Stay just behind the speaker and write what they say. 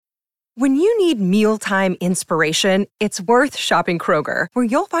When you need mealtime inspiration, it's worth shopping Kroger, where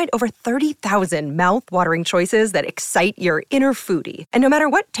you'll find over 30,000 mouth-watering choices that excite your inner foodie. And no matter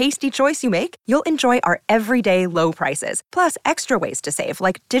what tasty choice you make, you'll enjoy our everyday low prices, plus extra ways to save,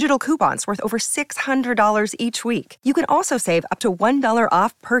 like digital coupons worth over $600 each week. You can also save up to $1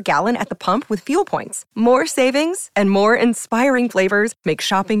 off per gallon at the pump with fuel points. More savings and more inspiring flavors make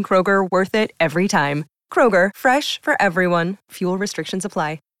shopping Kroger worth it every time. Kroger, fresh for everyone. Fuel restrictions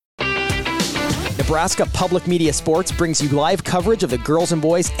apply. Nebraska Public Media Sports brings you live coverage of the girls and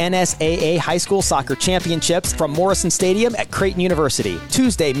boys NSAA High School Soccer Championships from Morrison Stadium at Creighton University.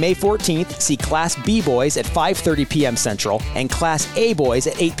 Tuesday, May 14th, see Class B boys at 5:30 p.m. Central and Class A boys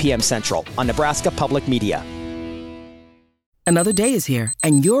at 8 p.m. Central on Nebraska Public Media. Another day is here,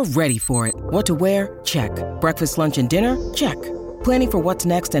 and you're ready for it. What to wear? Check. Breakfast, lunch, and dinner? Check. Planning for what's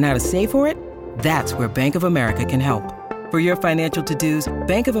next and how to save for it? That's where Bank of America can help. For your financial to-dos,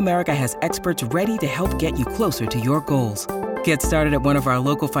 Bank of America has experts ready to help get you closer to your goals. Get started at one of our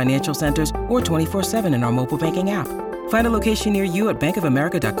local financial centers or 24/7 in our mobile banking app. Find a location near you at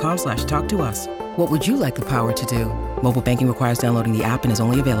bankofamerica.com/talktous. What would you like the power to do? Mobile banking requires downloading the app and is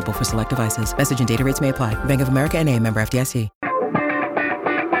only available for select devices. Message and data rates may apply. Bank of America N.A., member FDIC.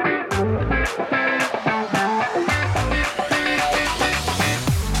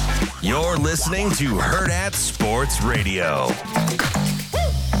 You're listening to Hurrdat Sports Radio.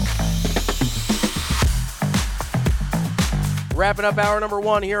 Wrapping up hour number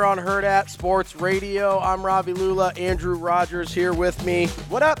one here on Hurrdat Sports Radio. I'm Ravi Lula. Andrew Rogers here with me.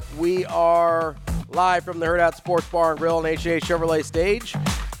 What up? We are live from the Hurrdat Sports Bar and Grill on HA Chevrolet stage.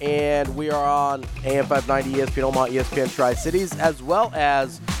 And we are on AM 590 ESPN Omaha, ESPN Tri-Cities, as well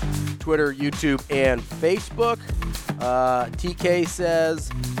as Twitter, YouTube, and Facebook. TK says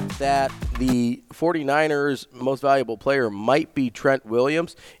that the 49ers' most valuable player might be Trent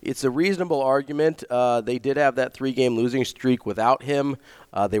Williams. It's a reasonable argument. They did have that 3-game losing streak without him.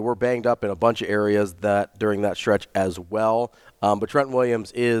 They were banged up in a bunch of areas during that stretch as well. But Trent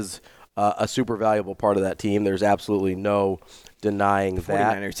Williams is a super valuable part of that team. There's absolutely no denying that.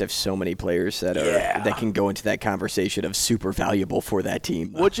 49ers have so many players that can go into that conversation of super valuable for that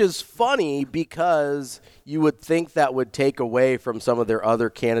team. Which is funny because you would think that would take away from some of their other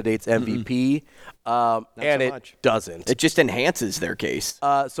candidates' MVP, and it doesn't. It just enhances their case.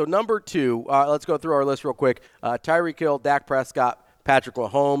 So number two, let's go through our list real quick. Tyreek Hill, Dak Prescott, Patrick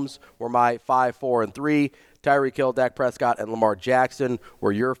Mahomes were my 5, 4, and 3. Tyreek Hill, Dak Prescott, and Lamar Jackson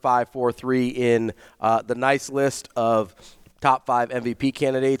were your 5, 4, 3 in the nice list of top 5 MVP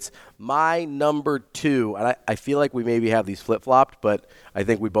candidates. My number 2, and I feel like we maybe have these flip-flopped, but I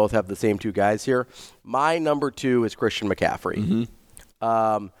think we both have the same 2 guys here. My number 2 is Christian McCaffrey.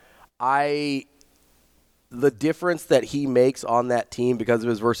 The difference that he makes on that team because of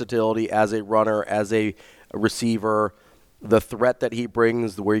his versatility as a runner, as a receiver, the threat that he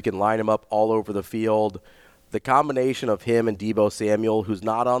brings where you can line him up all over the field, the combination of him and Deebo Samuel, who's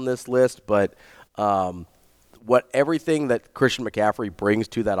not on this list, but everything that Christian McCaffrey brings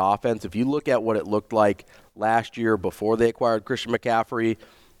to that offense, if you look at what it looked like last year before they acquired Christian McCaffrey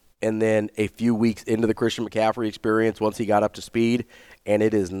and then a few weeks into the Christian McCaffrey experience once he got up to speed, and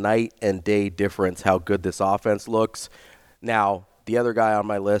it is night and day difference how good this offense looks. Now, the other guy on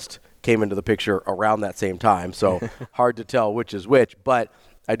my list came into the picture around that same time, so hard to tell which is which, but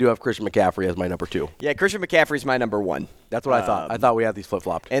I do have Christian McCaffrey as my number 2. Yeah, Christian McCaffrey is my number 1. That's what I thought. I thought we had these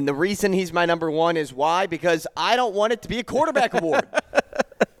flip-flopped. And the reason he's my number 1 is why? Because I don't want it to be a quarterback award.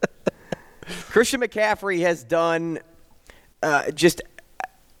 Christian McCaffrey has done just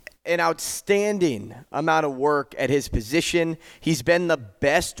an outstanding amount of work at his position. He's been the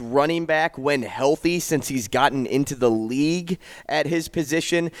best running back when healthy since he's gotten into the league at his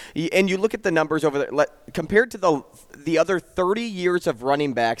position. And you look at the numbers over there, compared to the other 30 years of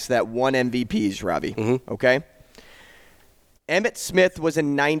running backs that won MVPs, Ravi, okay? Emmitt Smith was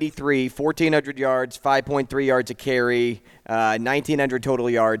in 93, 1,400 yards, 5.3 yards a carry, 1,900 total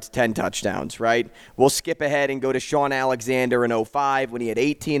yards, 10 touchdowns, right? We'll skip ahead and go to Sean Alexander in 05 when he had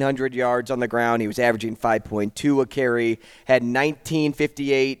 1,800 yards on the ground. He was averaging 5.2 a carry, had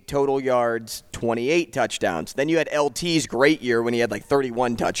 1,958 total yards, 28 touchdowns. Then you had LT's great year when he had like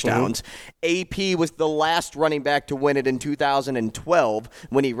 31 touchdowns. AP was the last running back to win it in 2012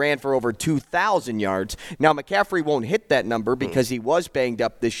 when he ran for over 2,000 yards. Now, McCaffrey won't hit that number because he was banged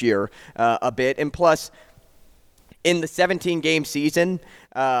up this year a bit. And plus, in the 17-game season,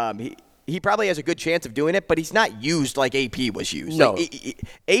 he he probably has a good chance of doing it, but he's not used like AP was used. No.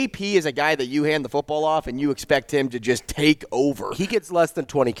 AP is a guy that you hand the football off and you expect him to just take over. He gets less than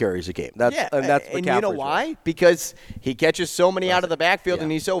 20 carries a game. That's and you know why? Because he catches so many out of the backfield,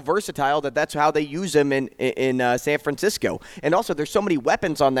 and he's so versatile that's how they use him in San Francisco. And also, there's so many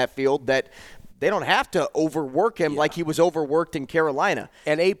weapons on that field that they don't have to overwork him like he was overworked in Carolina.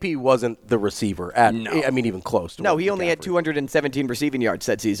 And AP wasn't the receiver even close to No, he only had 217 receiving yards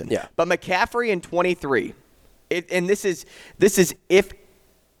that season. Yeah. But McCaffrey in 23, and this is if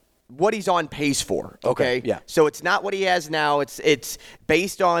what he's on pace for, okay? Yeah. So it's not what he has now. It's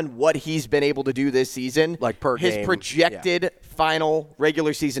based on what he's been able to do this season. Like per his game. projected final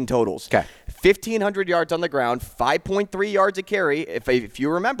regular season totals. Okay. 1,500 yards on the ground, 5.3 yards a carry. If you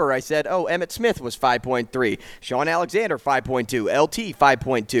remember, I said, Emmitt Smith was 5.3. Sean Alexander, 5.2. LT,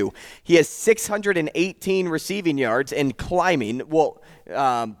 5.2. He has 618 receiving yards and climbing. Well,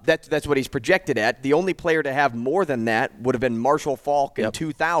 that's what he's projected at. The only player to have more than that would have been Marshall Faulk in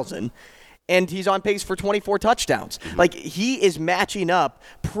 2000. And he's on pace for 24 touchdowns. Mm-hmm. Like, he is matching up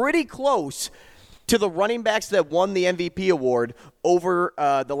pretty close to the running backs that won the MVP award over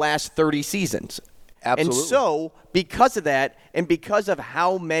the last 30 seasons. Absolutely. And so, because of that, and because of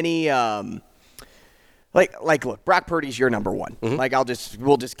how many, look, Brock Purdy's your number one. Mm-hmm.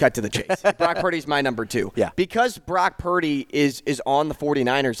 We'll just cut to the chase. Brock Purdy's my number two. Yeah. Because Brock Purdy is on the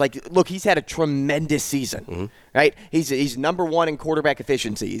 49ers, look, he's had a tremendous season, right? He's number one in quarterback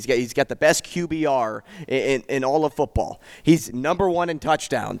efficiency. He's got the best QBR in all of football. He's number one in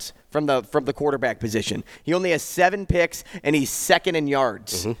touchdowns from the quarterback position. He only has 7 picks, and he's second in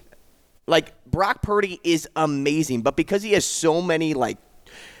yards. Mm-hmm. Brock Purdy is amazing, but because he has so many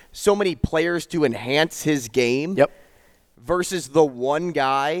players to enhance his game versus the one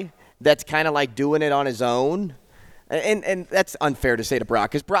guy that's kind of doing it on his own. And that's unfair to say to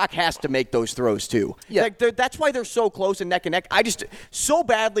Brock, because Brock has to make those throws too. Yeah. That's why they're so close and neck and neck. I just so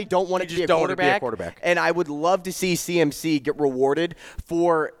badly don't want to be a quarterback. And I would love to see CMC get rewarded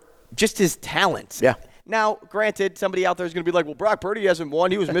for just his talents. Yeah. Now, granted, somebody out there is going to be like, well, Brock Purdy hasn't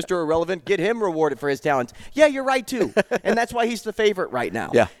won. He was Mr. Irrelevant. Get him rewarded for his talents. Yeah, you're right, too. And that's why he's the favorite right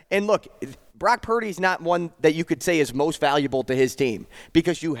now. Yeah. And look, Brock Purdy's not one that you could say is most valuable to his team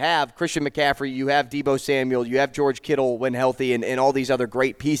because you have Christian McCaffrey, you have Deebo Samuel, you have George Kittle when healthy, and all these other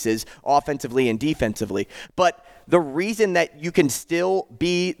great pieces offensively and defensively. But the reason that you can still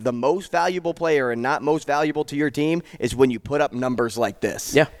be the most valuable player and not most valuable to your team is when you put up numbers like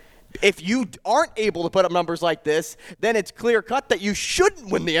this. Yeah. If you aren't able to put up numbers like this, then it's clear cut that you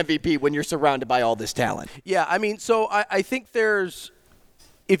shouldn't win the MVP when you're surrounded by all this talent. Yeah, so I think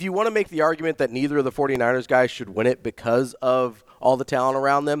if you want to make the argument that neither of the 49ers guys should win it because of all the talent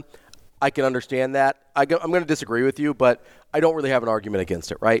around them, I can understand that. I'm going to disagree with you, but I don't really have an argument against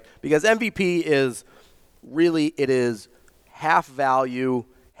it, right? Because MVP is really, it is half value,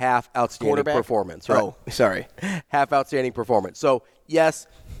 half outstanding performance, right? Oh, sorry. Half outstanding performance. So, yes,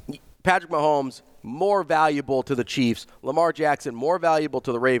 Patrick Mahomes, more valuable to the Chiefs. Lamar Jackson, more valuable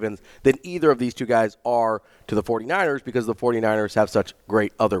to the Ravens than either of these two guys are to the 49ers because the 49ers have such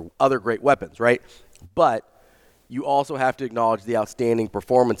great other great weapons, right? But you also have to acknowledge the outstanding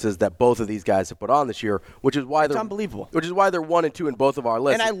performances that both of these guys have put on this year, which is why they're unbelievable. Which is why they're 1 and 2 in both of our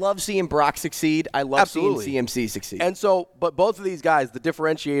lists. And I love seeing Brock succeed. I love seeing CMC succeed. And so, but both of these guys, the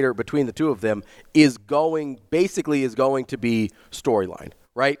differentiator between the two of them is going to be storyline,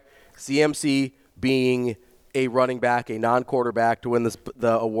 right? CMC being a running back, a non-quarterback to win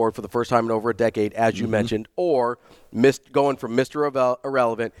the award for the first time in over a decade, as you mentioned, or going from Mr.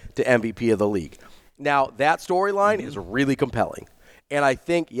 Irrelevant to MVP of the league. Now, that storyline is really compelling. And I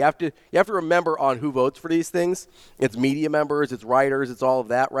think you have to remember on who votes for these things. It's media members, it's writers, it's all of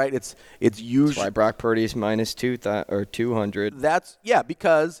that, right? It's usually that's why Brock Purdy's minus 200.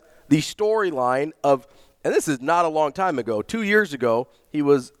 Because the storyline of, and this is not a long time ago, 2 years ago, he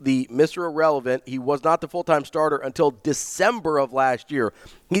was the Mr. Irrelevant. He was not the full-time starter until December of last year.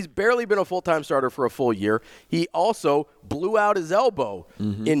 He's barely been a full-time starter for a full year. He also blew out his elbow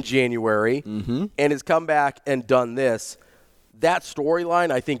in January and has come back and done this. That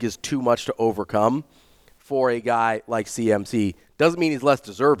storyline, I think, is too much to overcome for a guy like CMC. Doesn't mean he's less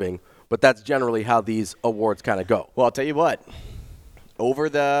deserving, but that's generally how these awards kind of go. Well, I'll tell you what. Over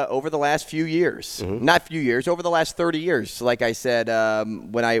the last few years, over the last 30 years, like I said,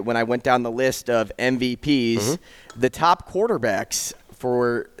 when I went down the list of MVPs, the top quarterbacks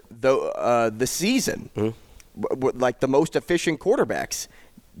for the season, like the most efficient quarterbacks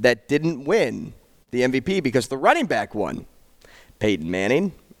that didn't win the MVP because the running back won. Peyton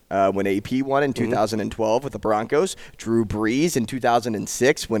Manning, when AP won in 2012 with the Broncos. Drew Brees in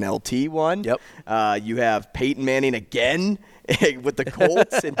 2006 when LT won. Yep. You have Peyton Manning again with the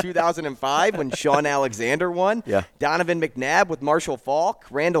Colts in 2005 when Sean Alexander won. Yeah. Donovan McNabb with Marshall Faulk.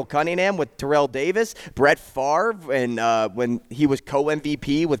 Randall Cunningham with Terrell Davis. Brett Favre and when he was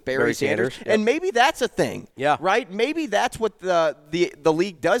co-MVP with Barry Sanders. Yep. And maybe that's a thing. Yeah. Right? Maybe that's what the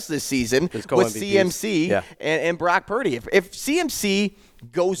league does this season with CMC and Brock Purdy. If CMC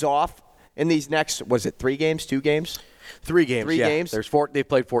goes off in these next, was it 3 games, 2 games? 3 games. 3 games. They've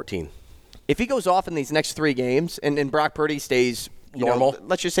played 14. If he goes off in these next 3 games and Brock Purdy stays normal,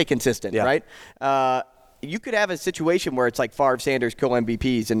 let's just say consistent, right? You could have a situation where it's like Favre Sanders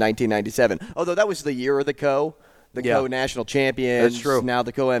co-MVPs in 1997. Although that was the year of the co-national champions. That's true. Now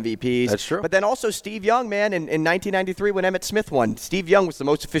the co-MVPs. That's true. But then also Steve Young, man, in 1993 when Emmitt Smith won. Steve Young was the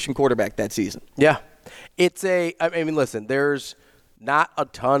most efficient quarterback that season. Yeah. I mean, listen, there's not a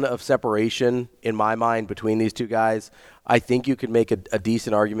ton of separation in my mind between these two guys. I think you could make a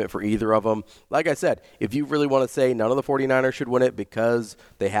decent argument for either of them. Like I said, if you really want to say none of the 49ers should win it because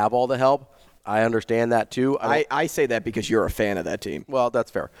they have all the help, I understand that too. I say that because you're a fan of that team. Well,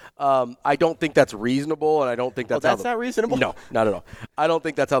 that's fair. I don't think that's reasonable, and I don't think that's not reasonable? No, not at all. I don't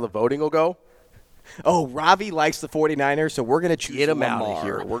think that's how the voting will go. Oh, Ravi likes the 49ers, so we're going to choose Get him Lamar. out of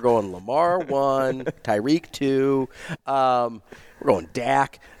here. We're going Lamar 1, Tyreek 2. We're going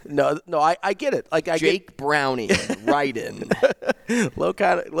Dak. No, I get it. Like Jake Browning, right in.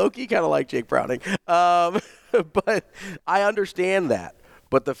 Low-key kind of like Jake Browning. But I understand that.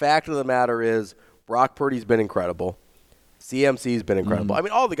 But the fact of the matter is Brock Purdy's been incredible. CMC's been incredible. I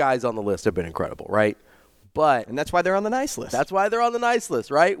mean, all the guys on the list have been incredible, right? And that's why they're on the nice list. That's why they're on the nice list,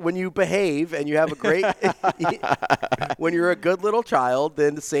 right? When you behave and you have a great – when you're a good little child,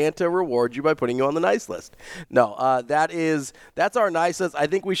 then Santa rewards you by putting you on the nice list. No, that's our nice list. I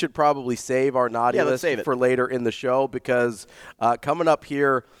think we should probably save our naughty list for later in the show because coming up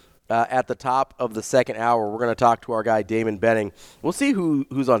here at the top of the second hour, we're going to talk to our guy Damon Benning. We'll see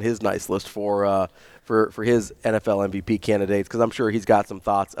who's on his nice list for his NFL MVP candidates because I'm sure he's got some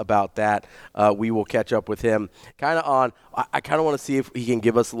thoughts about that. We will catch up with him kind of on – I kind of want to see if he can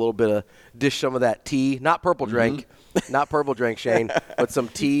give us a little bit of – dish some of that tea. Not purple drink. Not purple drink, Shane, but some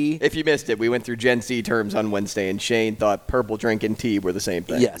tea. If you missed it, we went through Gen Z terms on Wednesday, and Shane thought purple drink and tea were the same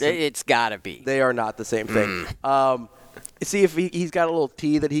thing. Yes. It's got to be. They are not the same thing. See if he's got a little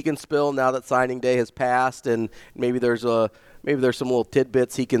tea that he can spill now that signing day has passed, and maybe there's some little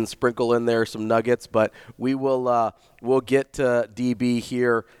tidbits he can sprinkle in there, some nuggets. But we'll get to DB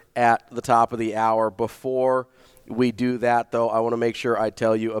here at the top of the hour. Before we do that, though, I want to make sure I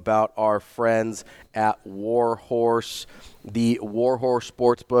tell you about our friends at Warhorse. The Warhorse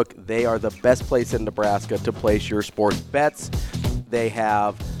Sportsbook, they are the best place in Nebraska to place your sports bets. They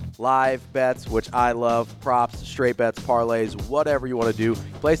have live bets, which I love, props, straight bets, parlays, whatever you want to do.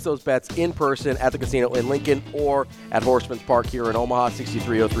 Place those bets in person at the casino in Lincoln or at Horseman's Park here in Omaha,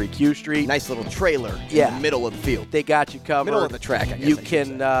 6303 Q Street. Nice little trailer in the middle of the field. They got you covered. Middle of the track, I guess. You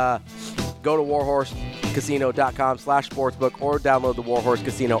can go to warhorsecasino.com/sportsbook or download the Warhorse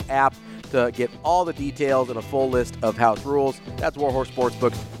Casino app to get all the details and a full list of house rules. That's Warhorse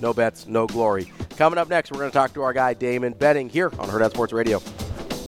Sportsbook. No bets, no glory. Coming up next, we're going to talk to our guy Damon Benning here on Herd at Sports Radio.